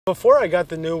Before I got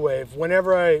the New Wave,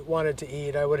 whenever I wanted to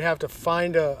eat, I would have to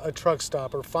find a truck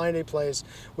stop or find a place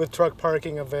with truck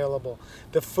parking available.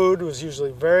 The food was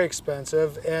usually very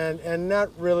expensive and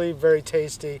not really very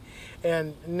tasty.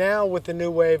 And now with the New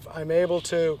Wave, I'm able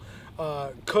to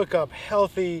cook up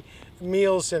healthy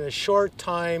meals in a short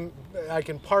time. I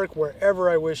can park wherever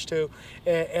I wish to,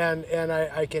 and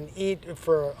I can eat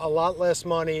for a lot less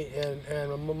money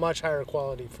and a much higher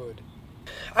quality food.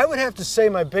 I would have to say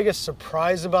my biggest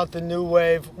surprise about the New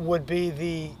Wave would be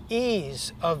the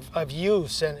ease of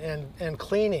use and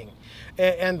cleaning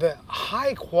and the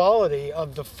high quality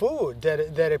of the food that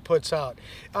it puts out.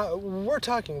 We're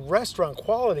talking restaurant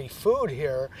quality food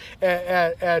here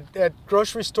at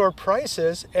grocery store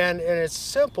prices, and it's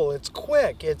simple, it's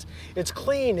quick, it's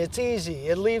clean, it's easy.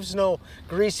 It leaves no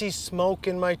greasy smoke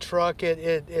in my truck.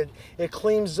 It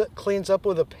cleans up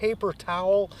with a paper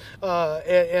towel,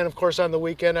 and of course on the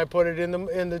weekend I put it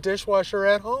in the dishwasher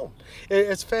at home.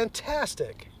 It's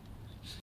fantastic.